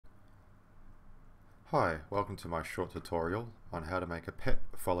Hi, welcome to my short tutorial on how to make a pet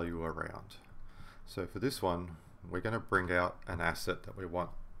follow you around. So for this one, we're going to bring out an asset that we want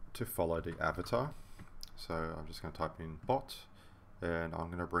to follow the avatar. So I'm just going to type in bot, and I'm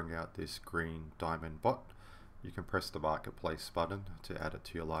going to bring out this green diamond bot. You can press the marketplace button to add it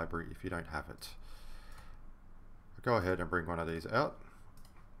to your library if you don't have it. Go ahead and bring one of these out,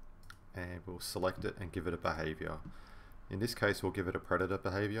 and we'll select it and give it a behavior. In this case, we'll give it a predator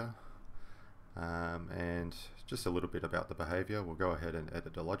behavior. And just a little bit about the behavior. We'll go ahead and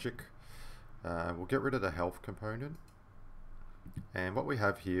edit the logic. We'll get rid of the health component, and what we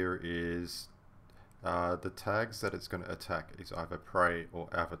have here is the tags that it's going to attack is either prey or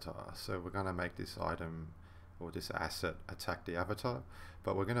avatar. So we're going to make this item or this asset attack the avatar,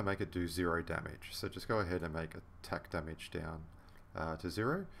 but we're going to make it do 0 damage. So just go ahead and make attack damage down to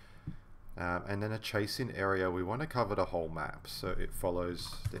 0. And then a chasing area, we want to cover the whole map so it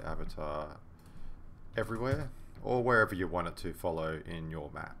follows the avatar everywhere or wherever you want it to follow in your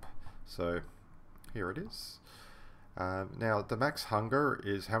map. So here it is. Now the max hunger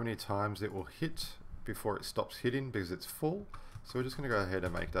is how many times it will hit before it stops hitting because it's full. So we're just going to go ahead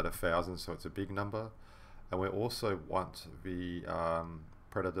and make that 1,000 so it's a big number. And we also want the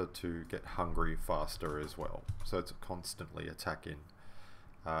predator to get hungry faster as well, so it's constantly attacking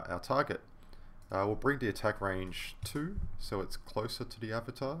our target. We'll bring the attack range 2 so it's closer to the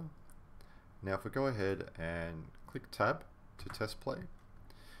avatar. Now if we go ahead and click tab to test play,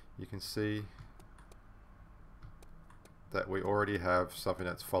 you can see that we already have something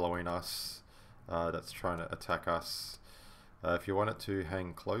that's following us, that's trying to attack us. If you want it to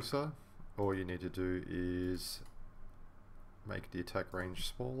hang closer, all you need to do is make the attack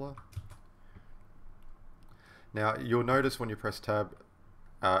range smaller. Now you'll notice when you press tab,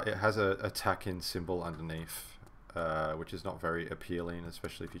 it has a attacking symbol underneath, which is not very appealing,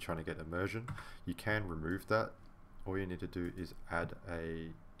 especially if you're trying to get immersion. You can remove that. All you need to do is add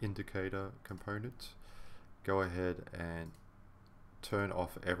a indicator component. Go ahead and turn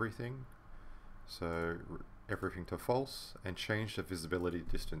off everything, so everything to false, and change the visibility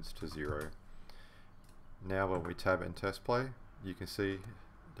distance to 0. Now when we tab and test play, you can see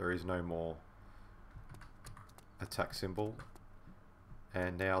there is no more attack symbol,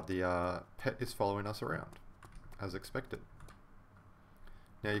 and now the pet is following us around as expected.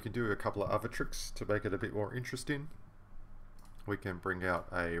 Now you can do a couple of other tricks to make it a bit more interesting. We can bring out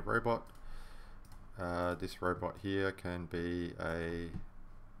a robot. This robot here can be a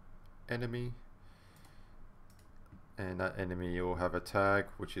enemy, and that enemy will have a tag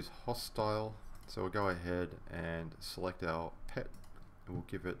which is hostile. So we'll go ahead and select our pet, and we'll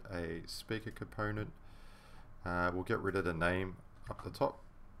give it a speaker component. We'll get rid of the name up the top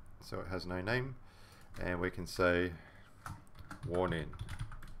so it has no name, and we can say warning,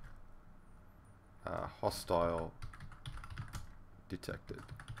 hostile detected,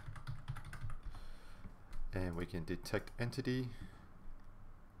 and we can detect entity,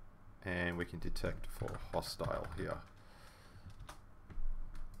 and we can detect for hostile here.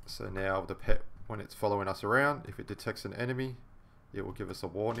 So now the pet, when it's following us around, if it detects an enemy, it will give us a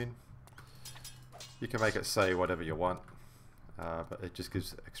warning. You can make it say whatever you want, but it just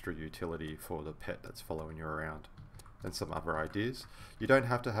gives extra utility for the pet that's following you around, and some other ideas. You don't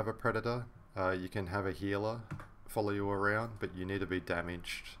have to have a predator. You can have a healer follow you around, but you need to be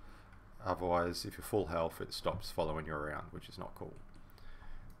damaged. Otherwise, if you're full health, it stops following you around, which is not cool.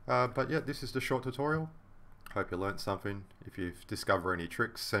 But yeah, this is the short tutorial. Hope you learned something. If you discover any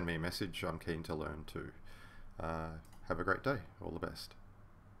tricks, send me a message. I'm keen to learn too. Have a great day. All the best.